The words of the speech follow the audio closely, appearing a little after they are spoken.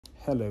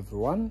Hello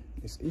everyone,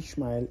 it's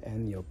Ishmael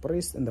and your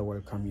priest, and I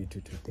welcome you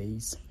to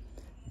today's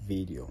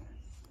video.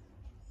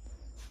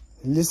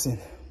 Listen,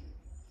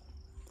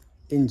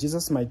 in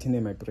Jesus' mighty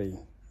name I pray.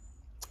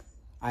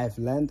 I have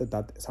learned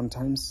that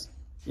sometimes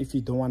if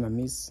you don't want to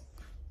miss,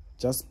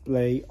 just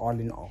play all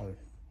in all.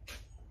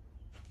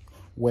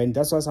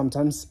 That's why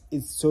sometimes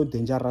it's so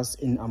dangerous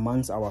in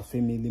amongst our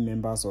family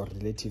members or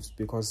relatives,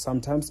 because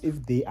sometimes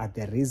if they are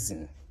the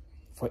reason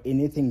for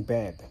anything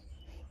bad,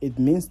 it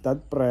means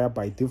that prayer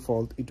by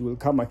default, it will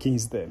come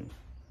against them.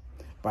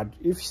 But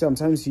if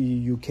sometimes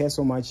you care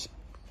so much,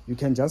 you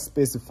can just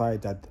specify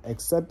that,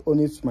 except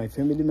only if my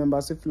family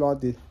members, if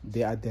Lord,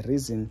 they are the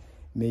reason,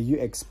 may you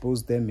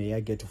expose them, may I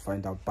get to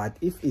find out. But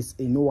if it's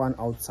anyone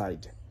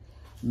outside,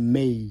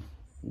 may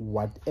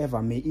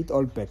it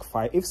all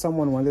backfire. If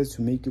someone wanted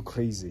to make you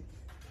crazy,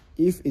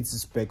 if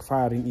it's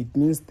backfiring, it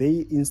means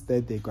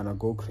they're gonna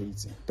go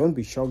crazy. Don't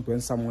be shocked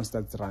when someone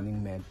starts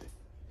running mad.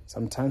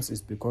 Sometimes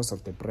it's because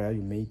of the prayer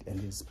you made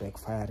and it's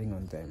backfiring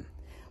on them.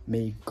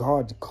 May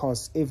God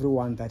cause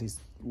everyone that is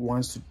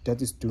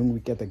doing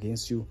wicked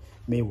against you,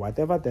 may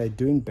whatever they're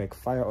doing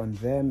backfire on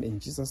them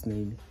in Jesus'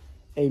 name.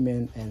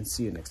 Amen, and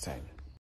see you next time.